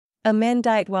A man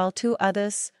died while 2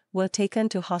 others were taken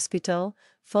to hospital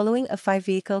following a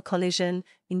 5-vehicle collision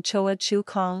in Choa Chu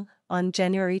Kang on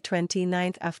January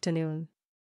 29 afternoon.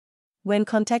 When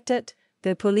contacted,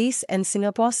 the police and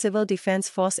Singapore Civil Defence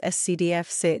Force (SCDF)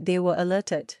 said they were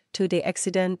alerted to the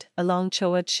accident along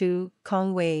Choa Chu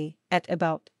Kang Way at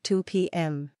about 2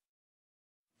 p.m.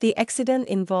 The accident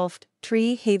involved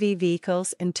 3 heavy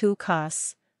vehicles and 2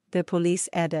 cars, the police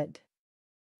added.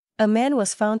 A man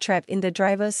was found trapped in the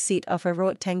driver's seat of a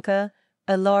road tanker,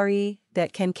 a lorry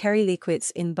that can carry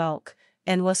liquids in bulk,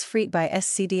 and was freed by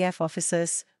SCDF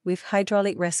officers with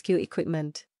hydraulic rescue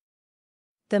equipment.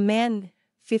 The man,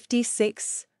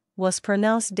 56, was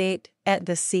pronounced dead at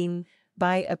the scene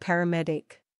by a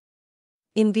paramedic.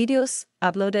 In videos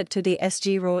uploaded to the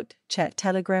SG Road Chat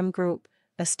Telegram group,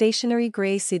 a stationary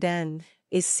grey sedan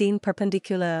is seen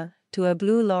perpendicular to a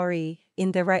blue lorry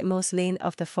in the rightmost lane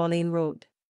of the 4-lane road.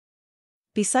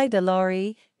 Beside the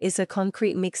lorry is a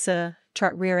concrete mixer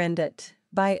truck rear-ended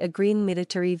by a green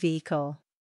military vehicle.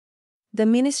 The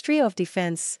Ministry of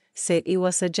Defence said it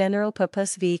was a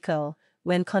general-purpose vehicle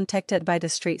when contacted by the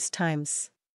Straits Times.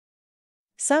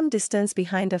 Some distance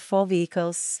behind the 4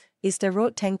 vehicles is the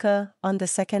road tanker on the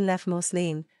second leftmost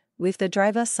lane, with the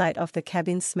driver's side of the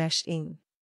cabin smashed in.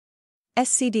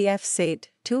 SCDF said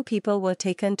 2 people were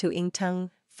taken to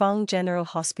Tung Fong General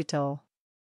Hospital,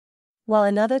 while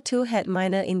another 2 had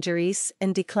minor injuries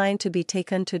and declined to be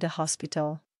taken to the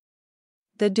hospital.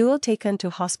 The duo taken to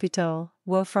hospital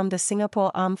were from the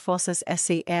Singapore Armed Forces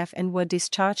SAF and were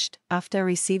discharged after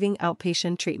receiving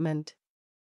outpatient treatment,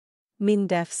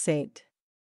 MINDEF said.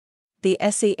 The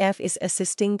SAF is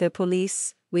assisting the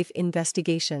police with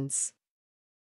investigations.